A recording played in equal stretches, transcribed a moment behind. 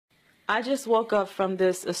I just woke up from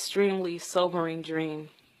this extremely sobering dream.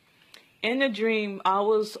 In the dream, I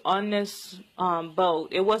was on this boat.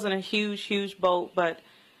 It wasn't a huge boat, but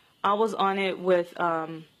I was on it with, I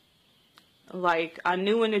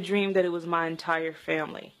knew in the dream that it was my entire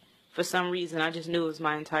family. For some reason, I just knew it was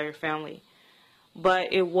my entire family.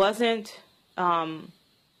 But it wasn't the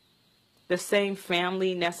same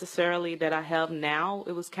family necessarily that I have now.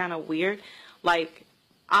 It was kind of weird. Like,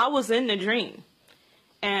 I was in the dream,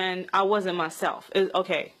 and I wasn't myself.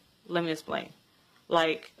 Okay, let me explain.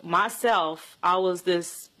 Like, myself, I was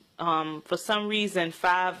this, for some reason,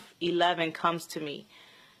 5'11" comes to me.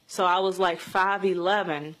 So I was like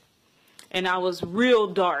 5'11", and I was real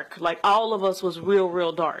dark. Like, all of us was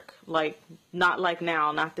real dark. Like, not like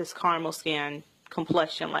now, not this caramel skin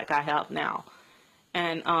complexion like I have now.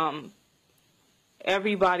 And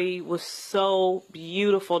everybody was so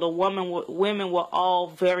beautiful. The women were all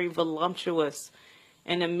very voluptuous,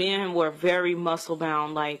 and the men were very muscle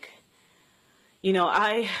bound. Like, you know,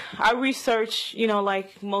 I research, you know,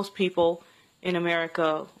 like most people in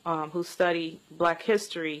America who study Black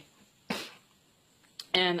history,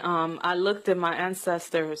 and I looked at my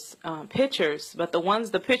ancestors' pictures, but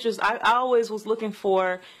the pictures, I always was looking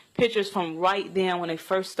for pictures from right then when they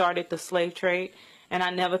first started the slave trade, and I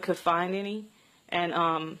never could find any. And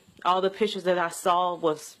all the pictures that I saw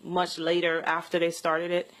was much later after they started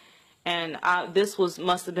it. And this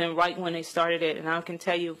must have been right when they started it. And I can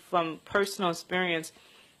tell you from personal experience,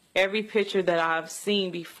 every picture that I've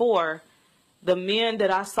seen before, the men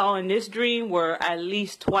that I saw in this dream were at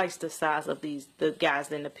least twice the size of the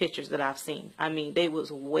guys in the pictures that I've seen. I mean, they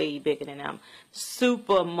was way bigger than them.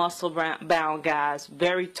 Super muscle bound guys,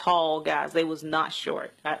 very tall guys. They was not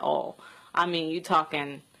short at all. I mean, you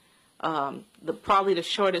talking, probably the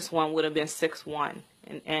shortest one would have been 6'1".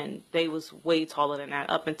 And they was way taller than that,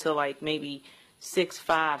 up until like maybe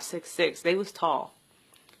 6'5", 6'6". They was tall.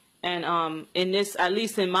 And in this, at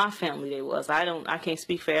least in my family, they was. I can't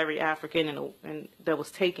speak for every African that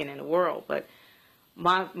was taken in the world, but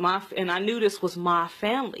and I knew this was my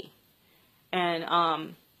family. And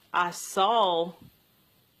I saw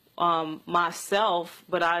myself,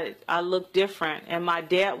 but I looked different, and my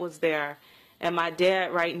dad was there. And my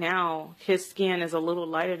dad right now, his skin is a little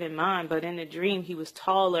lighter than mine, but in the dream he was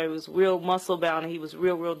taller, he was real muscle bound, and he was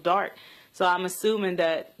real dark. So I'm assuming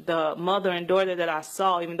that the mother and daughter that I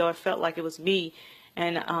saw, even though it felt like it was me,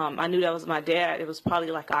 and I knew that was my dad, it was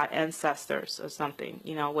probably like our ancestors or something,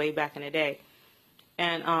 you know, way back in the day.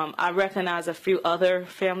 And I recognize a few other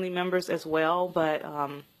family members as well, but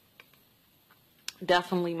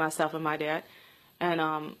definitely myself and my dad. And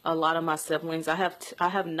a lot of my siblings. I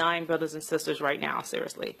have 9 brothers and sisters right now,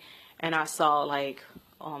 seriously. And I saw like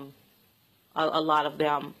a lot of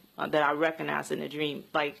them that I recognized in the dream.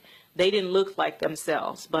 Like, they didn't look like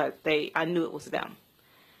themselves, but I knew it was them.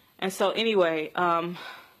 And so anyway,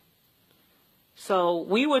 so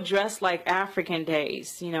we were dressed like African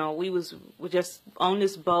days. You know, we're just on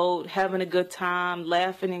this boat, having a good time,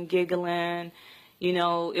 laughing and giggling. You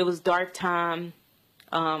know, it was dark time.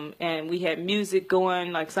 And we had music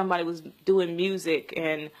going, like somebody was doing music,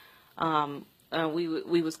 and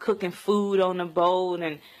we was cooking food on the boat,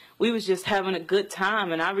 and we was just having a good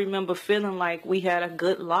time. And I remember feeling like we had a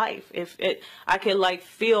good life. I could like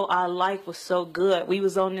feel our life was so good. We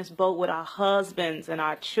was on this boat with our husbands and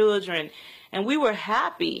our children, and we were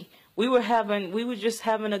happy. We were just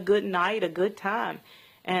having a good night, a good time.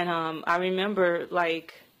 And I remember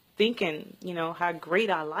like thinking, you know, how great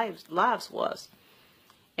our lives was.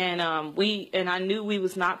 And I knew we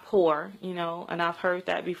was not poor, you know, and I've heard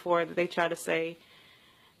that before, that they try to say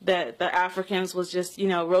that the Africans was just, you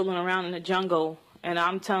know, rolling around in the jungle. And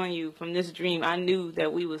I'm telling you, from this dream, I knew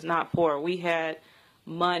that we was not poor. We had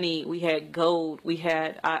money, we had gold, we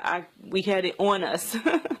had it on us.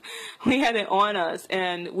 We had it on us,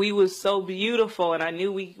 and we was so beautiful, and I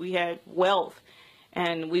knew we had wealth,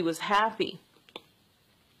 and we was happy.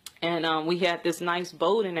 And we had this nice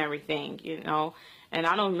boat and everything, you know. And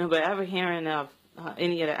I don't remember ever hearing of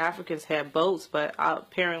any of the Africans had boats, but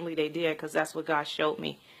apparently they did, because that's what God showed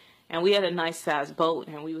me. And we had a nice sized boat,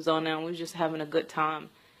 and we was on there, and we was just having a good time.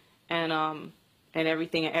 And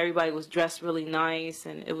everything, and everybody was dressed really nice,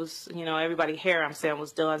 and it was, you know, everybody's hair, I'm saying,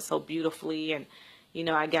 was done so beautifully. And, you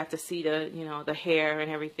know, I got to see the hair and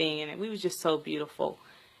everything, and we was just so beautiful.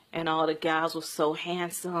 And all the guys were so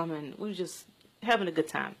handsome, and we was just having a good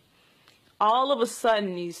time. All of a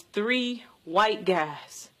sudden, these 3 white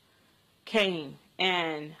guys came,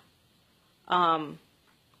 and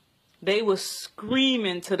they were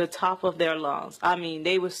screaming to the top of their lungs. I mean,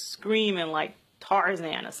 they were screaming like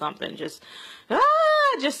Tarzan or something, just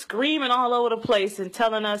screaming all over the place and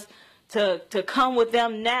telling us to come with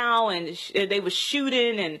them now, and they were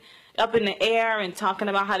shooting and up in the air and talking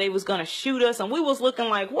about how they was gonna shoot us, and we was looking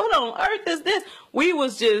like, what on earth is this? We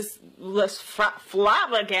was just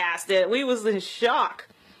flabbergasted. We was in shock,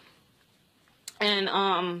 and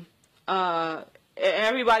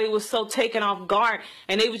everybody was so taken off guard,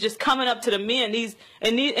 and they was just coming up to the men.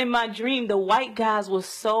 In my dream, the white guys was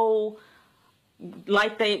so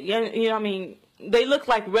like I mean, they looked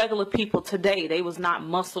like regular people today. They was not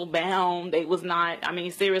muscle bound. They was not, I mean,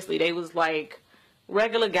 seriously, they was like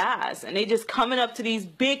regular guys, and they just coming up to these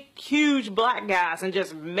big, huge black guys and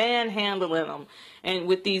just manhandling them, and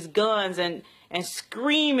with these guns and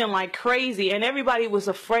screaming like crazy, and everybody was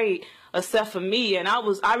afraid except for me. And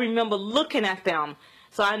I remember looking at them,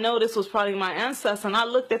 so I know this was probably my ancestor, and I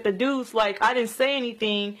looked at the dudes like, I didn't say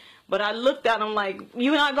anything, but I looked at them like,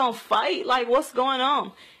 you not gonna fight? Like, what's going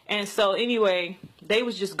on? And so anyway, they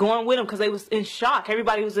was just going with them because they was in shock.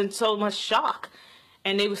 Everybody was in so much shock.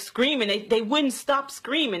 And they was screaming. They wouldn't stop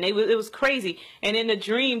screaming. It was crazy. And in the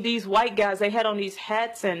dream, these white guys, they had on these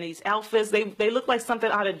hats and these outfits. They looked like something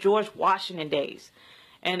out of George Washington days.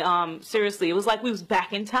 And seriously, it was like we was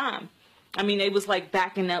back in time. I mean, they was like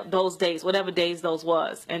back in those days, whatever days those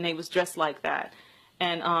was. And they was dressed like that.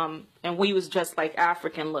 And we was just like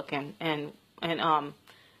African looking. And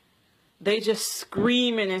they just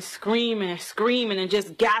screaming and screaming and screaming and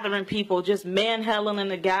just gathering people, just manhandling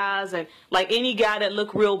the guys, and like any guy that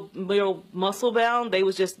looked real muscle bound, they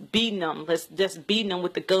was just beating them, just beating them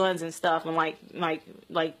with the guns and stuff, and like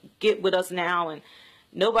get with us now. And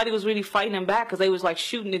nobody was really fighting them back because they was like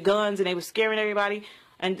shooting the guns and they was scaring everybody.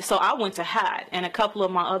 And so I went to hide, and a couple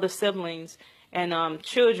of my other siblings and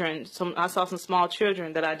children. I saw some small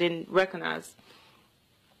children that I didn't recognize,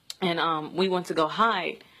 and we went to go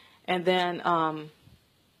hide. And then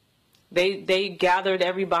they gathered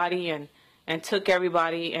everybody and took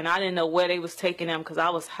everybody, and I didn't know where they was taking them because I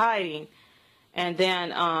was hiding. And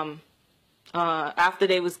then after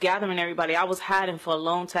they was gathering everybody, I was hiding for a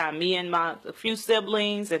long time. Me and a few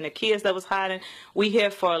siblings and the kids that was hiding, we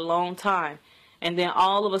hid for a long time. And then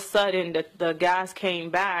all of a sudden, the guys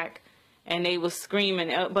came back, and they was screaming,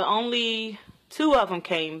 but only 2 of them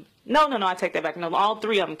came. No, I take that back. No, all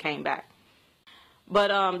 3 of them came back.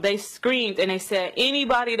 But they screamed, and they said,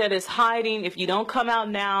 anybody that is hiding, if you don't come out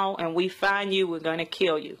now and we find you, we're going to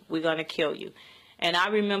kill you. We're going to kill you. And I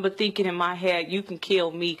remember thinking in my head, you can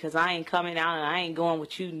kill me because I ain't coming out and I ain't going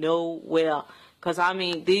with you nowhere. Because, I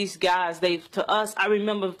mean, these guys, to us, I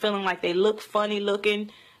remember feeling like they look funny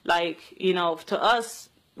looking. Like, you know, to us,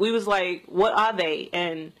 we was like, what are they?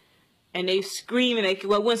 And they screaming, they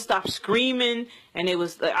wouldn't stop screaming, and it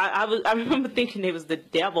was, I remember thinking it was the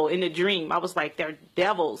devil in the dream. I was like, they're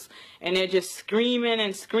devils, and they're just screaming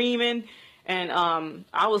and screaming, and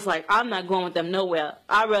I was like, I'm not going with them nowhere.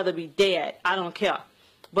 I'd rather be dead. I don't care.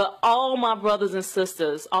 But all my brothers and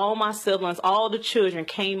sisters, all my siblings, all the children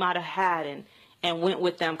came out of hiding and went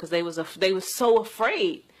with them because they were so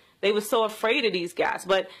afraid. They were so afraid of these guys.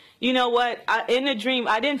 But you know what? In the dream,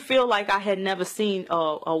 I didn't feel like I had never seen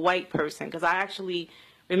a white person, because I actually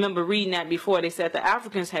remember reading that before. They said the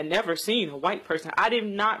Africans had never seen a white person. I did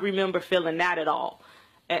not remember feeling that at all,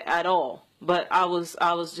 But I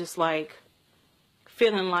was just like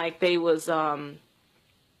feeling like they was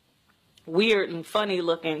weird and funny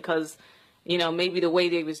looking, because you know, maybe the way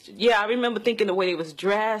they was, I remember thinking the way they was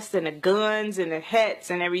dressed and the guns and the hats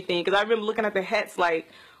and everything, because I remember looking at the hats like,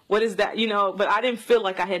 what is that? You know, but I didn't feel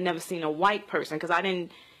like I had never seen a white person, because I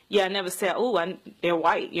never said, oh, they're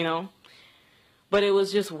white, you know. But it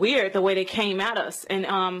was just weird the way they came at us.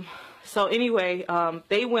 And so anyway,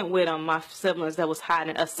 they went with them, my siblings that was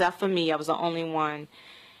hiding, except for me. I was the only one.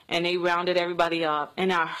 And they rounded everybody up.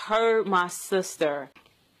 And I heard my sister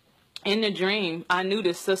in the dream. I knew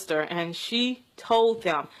this sister, and she told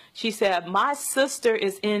them, she said, my sister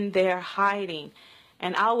is in there hiding.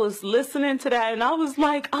 And I was listening to that, and I was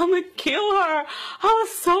like, I'm going to kill her. I was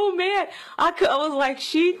so mad. I was like,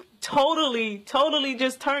 she totally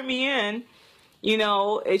just turned me in, you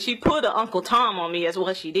know. And she put an Uncle Tom on me, is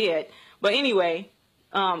what she did. But anyway,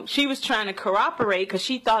 she was trying to corroborate, because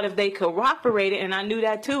she thought if they corroborated, and I knew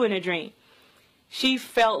that too in a dream, she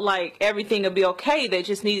felt like everything would be okay. They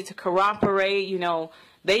just needed to corroborate, you know.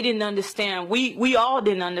 They didn't understand. We all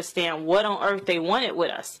didn't understand what on earth they wanted with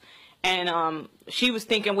us. And she was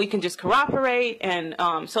thinking we can just corroborate, and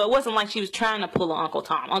so it wasn't like she was trying to pull an Uncle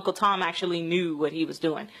Tom. Uncle Tom actually knew what he was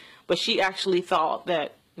doing, but she actually thought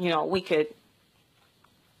that, you know, we could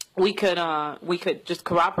just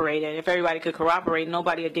corroborate, and if everybody could corroborate,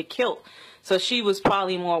 nobody would get killed. So she was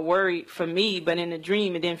probably more worried for me, but in the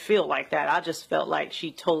dream it didn't feel like that. I just felt like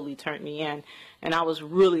she totally turned me in, and I was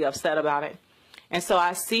really upset about it. And so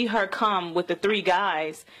I see her come with the 3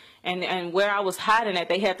 guys, and where I was hiding at,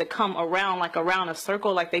 they had to come around, like around a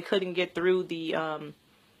circle, like they couldn't get through the,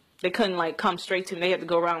 they couldn't like come straight to me. They had to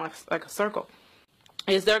go around like a circle.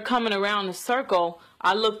 As they're coming around the circle,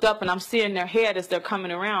 I looked up and I'm seeing their head as they're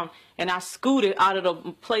coming around, and I scooted out of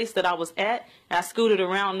the place that I was at, and I scooted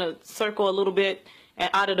around the circle a little bit and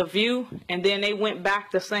out of the view, and then they went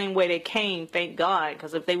back the same way they came, thank God,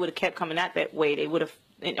 because if they would have kept coming out that way, they would have,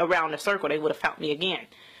 around the circle, they would have found me again.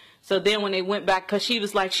 So then when they went back, because she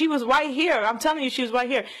was like, she was right here. I'm telling you, she was right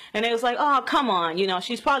here. And they was like, oh, come on. You know,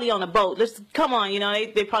 she's probably on a boat. Let's, come on. You know,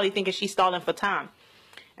 they probably thinking she's stalling for time.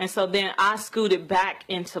 And so then I scooted back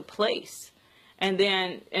into place. And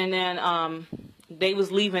then they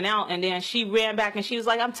was leaving out. And then she ran back and she was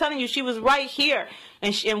like, I'm telling you, she was right here.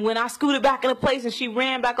 And when I scooted back into place and she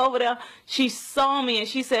ran back over there, she saw me and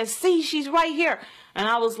she said, see, she's right here. And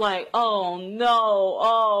I was like, oh, no.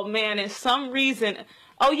 Oh, man. And some reason...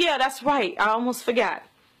 Oh, yeah, that's right. I almost forgot.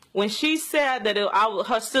 When she said that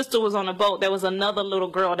her sister was on the boat, there was another little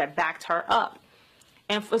girl that backed her up.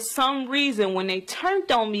 And for some reason, when they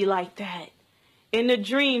turned on me like that, in the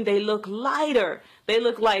dream, they looked lighter. They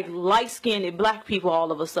looked like light-skinned black people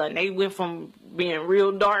all of a sudden. They went from being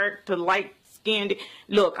real dark to light-skinned.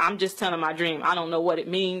 Look, I'm just telling my dream. I don't know what it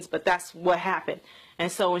means, but that's what happened.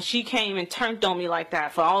 And so when she came and turned on me like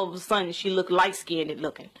that, for all of a sudden, she looked light-skinned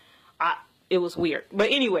looking. It was weird.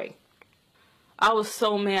 But anyway, I was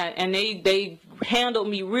so mad. And they handled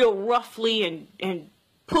me real roughly and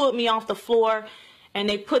pulled me off the floor. And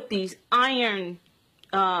they put these iron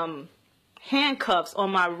handcuffs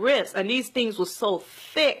on my wrists. And these things were so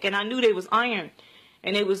thick. And I knew they was iron.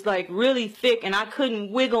 And it was like really thick. And I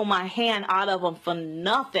couldn't wiggle my hand out of them for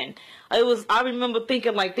nothing. I remember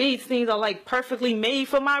thinking like, these things are like perfectly made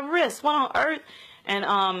for my wrist. What on earth?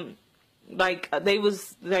 And like it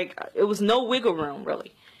was no wiggle room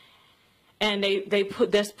really, and they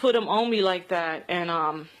put them on me like that,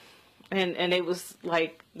 and it was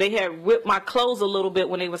like they had ripped my clothes a little bit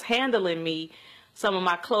when they was handling me. Some of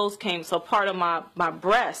my clothes came, so part of my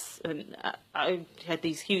breasts, and I had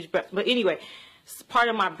these huge breasts, but anyway, part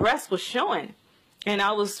of my breast was showing, and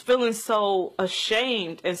I was feeling so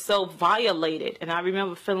ashamed and so violated, and I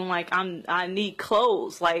remember feeling like I need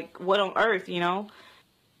clothes, like what on earth, you know.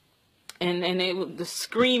 And the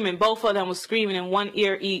screaming, both of them was screaming in one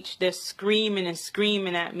ear each. They're screaming and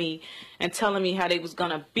screaming at me and telling me how they was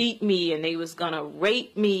going to beat me and they was going to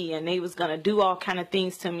rape me and they was going to do all kind of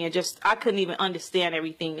things to me. And just, I couldn't even understand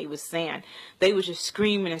everything they was saying. They was just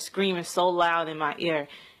screaming and screaming so loud in my ear.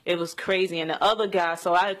 It was crazy. And the other guy,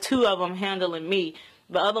 so I had 2 of them handling me.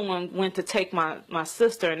 The other one went to take my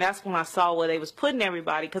sister, and that's when I saw where they was putting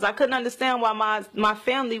everybody, because I couldn't understand why my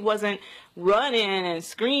family wasn't running and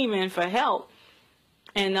screaming for help.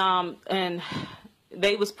 And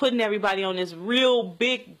they was putting everybody on this real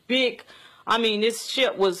big, I mean, this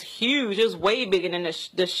ship was huge. It was way bigger than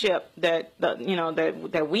the ship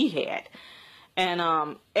that we had.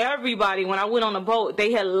 And everybody, when I went on the boat,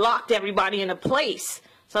 they had locked everybody in a place.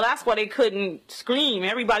 So that's why they couldn't scream.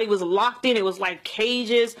 Everybody was locked in. It was like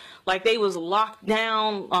cages, like they was locked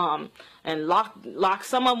down, and locked.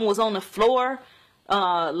 Some of them was on the floor,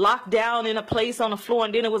 locked down in a place on the floor,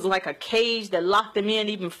 and then it was like a cage that locked them in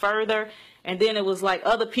even further. And then it was like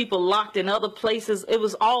other people locked in other places. It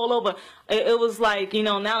was all over. It was like, you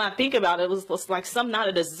know, now that I think about it, it was like something out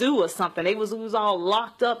of the zoo or something. It was all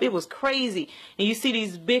locked up. It was crazy. And you see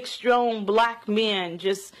these big, strong black men,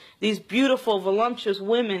 just these beautiful, voluptuous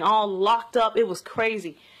women all locked up. It was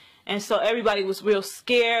crazy. And so everybody was real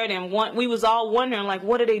scared. And we was all wondering, like,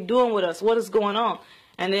 what are they doing with us? What is going on?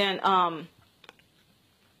 And then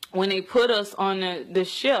when they put us on the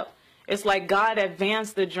ship, it's like God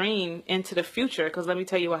advanced the dream into the future, because let me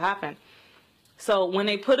tell you what happened. So when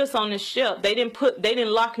they put us on the ship, they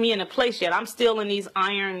didn't lock me in a place yet. I'm still in these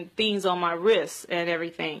iron things on my wrists and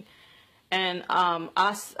everything. And I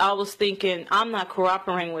was thinking, I'm not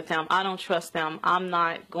cooperating with them. I don't trust them. I'm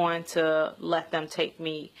not going to let them take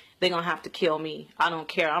me. They're going to have to kill me. I don't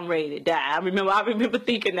care. I'm ready to die. I remember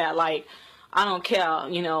thinking that, like, I don't care,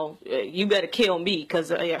 you know, you better kill me,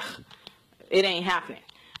 because it ain't happening.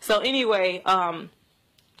 So anyway,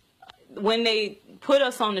 when they put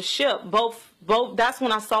us on the ship, both that's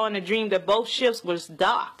when I saw in the dream that both ships was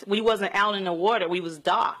docked. We wasn't out in the water. We was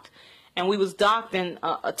docked. And we was docked in,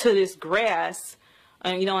 to this grass.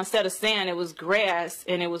 And, you know, instead of sand, it was grass.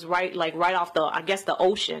 And it was right off the, I guess, the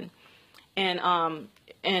ocean.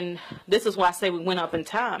 And this is why I say we went up in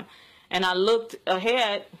time. And I looked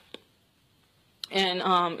ahead, and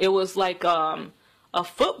it was like a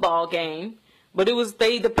football game. but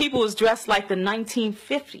the people was dressed like the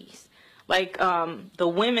 1950s. Like the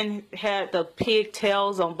women had the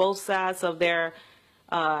pigtails on both sides of their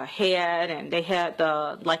head, and they had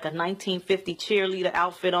like a 1950 cheerleader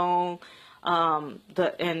outfit on.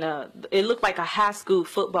 It looked like a high school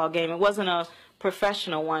football game. It wasn't a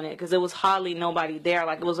professional one because it was hardly nobody there.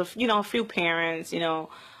 Like it was a few parents, the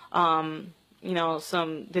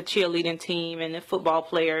cheerleading team and the football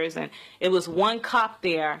players, and it was one cop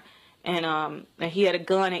there, and he had a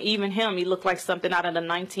gun, and even him, he looked like something out of the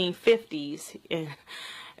 1950s.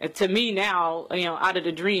 And to me now, out of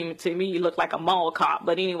the dream, to me he looked like a mall cop,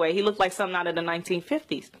 but anyway, he looked like something out of the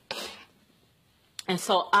 1950s. And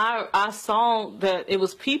so I saw that it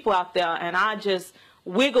was people out there, and I just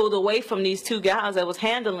wiggled away from these two guys that was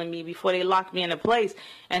handling me before they locked me in a place.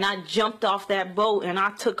 And I jumped off that boat, and I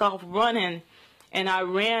took off running, and I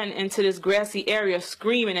ran into this grassy area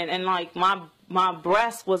screaming, and like my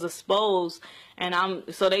breast was exposed. And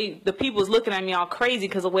the people was looking at me all crazy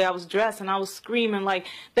because of the way I was dressed, and I was screaming like,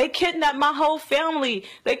 they kidnapped my whole family.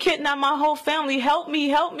 They kidnapped my whole family. Help me,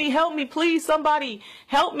 help me, help me, please, somebody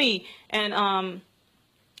help me.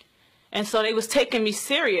 And so they was taking me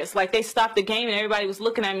serious. Like they stopped the game and everybody was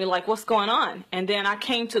looking at me like, what's going on? And then I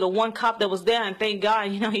came to the one cop that was there, and thank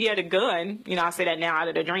God, he had a gun. I say that now out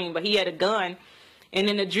of the dream, but he had a gun. And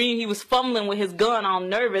in the dream, he was fumbling with his gun, all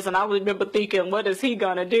nervous. And I remember thinking, what is he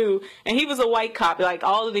going to do? And he was a white cop. Like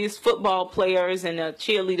all of these football players and the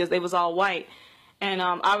cheerleaders, they was all white. And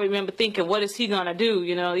I remember thinking, what is he going to do?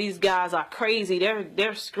 These guys are crazy.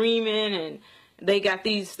 They're screaming, and they got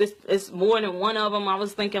it's more than one of them. I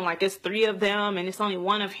was thinking like it's three of them and it's only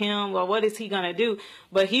one of him. Well, what is he going to do?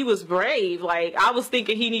 But he was brave. Like I was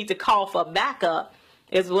thinking he need to call for backup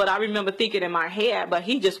is what I remember thinking in my head. But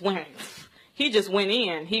he just went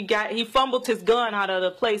in. He fumbled his gun out of the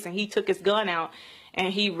place, and he took his gun out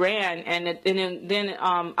and he ran. And then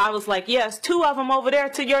I was like, yes, two of them over there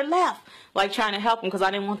to your left, like trying to help him because I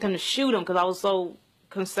didn't want them to shoot him because I was so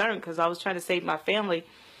concerned because I was trying to save my family.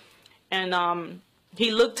 And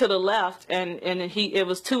he looked to the left, and it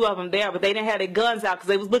was two of them there, but they didn't have their guns out because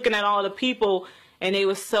they was looking at all the people, and they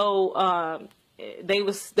was so they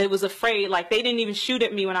was afraid. Like they didn't even shoot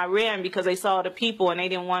at me when I ran because they saw the people and they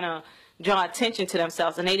didn't want to draw attention to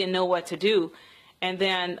themselves, and they didn't know what to do. And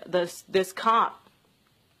then this cop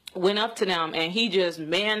went up to them, and he just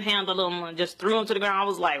manhandled them and just threw them to the ground. I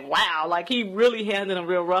was like, wow, like he really handled them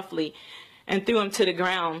real roughly and threw them to the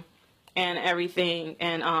ground and everything,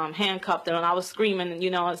 and handcuffed him. And I was screaming,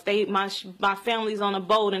 my family's on a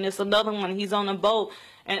boat, and it's another one, he's on a boat.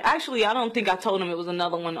 And actually, I don't think I told him it was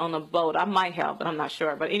another one on the boat. I might have, but I'm not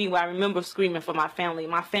sure. But anyway, I remember screaming for my family.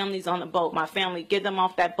 My family's on the boat. My family, get them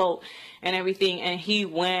off that boat and everything. And he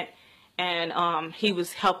went, and he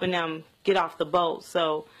was helping them get off the boat.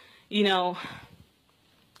 So,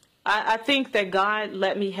 I think that God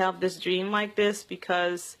let me have this dream like this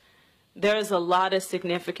because there's a lot of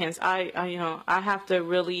significance. I have to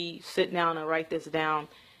really sit down and write this down.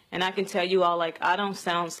 And I can tell you all, like, I don't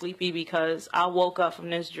sound sleepy because I woke up from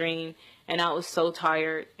this dream and I was so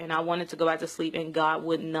tired and I wanted to go back to sleep, and God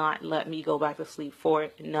would not let me go back to sleep for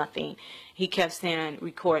nothing. He kept saying,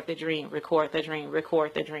 record the dream, record the dream,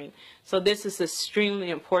 record the dream. So this is an extremely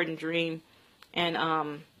important dream. And,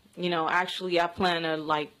 actually I plan to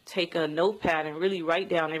like take a notepad and really write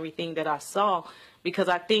down everything that I saw, because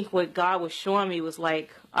I think what God was showing me was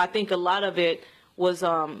like, I think a lot of it was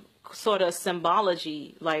sort of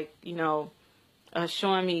symbology, like,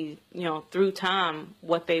 showing me, through time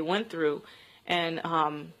what they went through. And,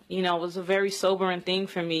 it was a very sobering thing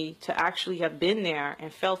for me to actually have been there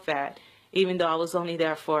and felt that, even though I was only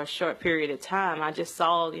there for a short period of time. I just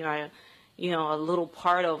saw, a little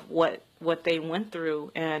part of what they went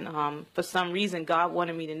through. And for some reason, God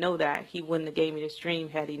wanted me to know that. He wouldn't have gave me this dream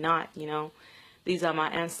had he not, These are my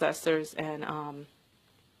ancestors, and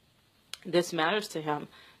this matters to him.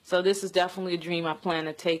 So this is definitely a dream I plan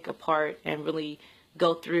to take apart and really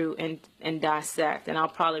go through and dissect. And I'll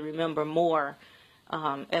probably remember more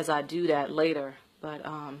as I do that later. But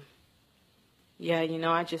yeah,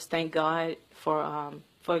 I just thank God for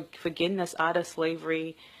getting us out of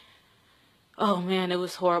slavery. Oh man, it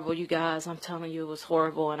was horrible, you guys. I'm telling you, it was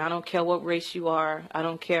horrible. And I don't care what race you are. I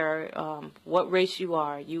don't care what race you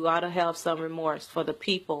are. You ought to have some remorse for the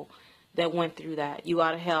people that went through that. You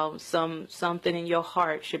ought to have something in your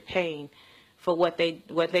heart, your pain, for what they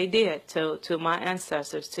did to my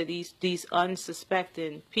ancestors, to these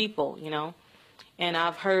unsuspecting people, And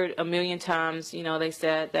I've heard a million times, they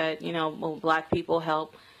said that, well, black people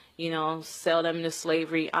help, sell them into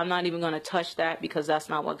slavery. I'm not even going to touch that because that's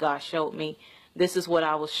not what God showed me. This is what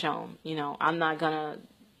I was shown. I'm not going to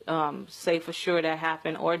say for sure that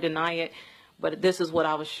happened or deny it, but this is what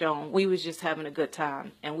I was shown. We was just having a good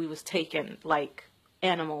time, and we was taken like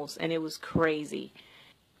animals, and it was crazy.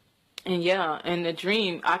 And yeah, in the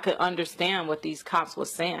dream, I could understand what these cops were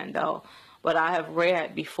saying, though. But I have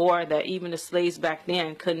read before that even the slaves back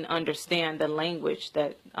then couldn't understand the language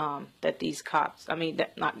that that these cops, I mean,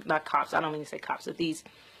 that, not cops, I don't mean to say cops, that these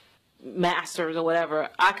masters or whatever,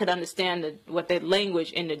 I could understand what their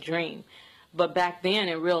language in the dream. But back then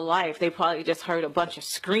in real life, they probably just heard a bunch of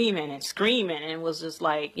screaming and screaming, and it was just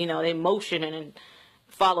like, you know, they motioning and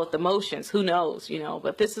followed the motions. Who knows, you know?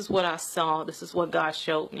 But this is what I saw. This is what God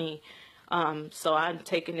showed me. So I'm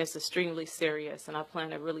taking this extremely serious, and I plan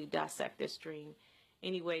to really dissect this dream.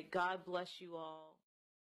 Anyway, God bless you all.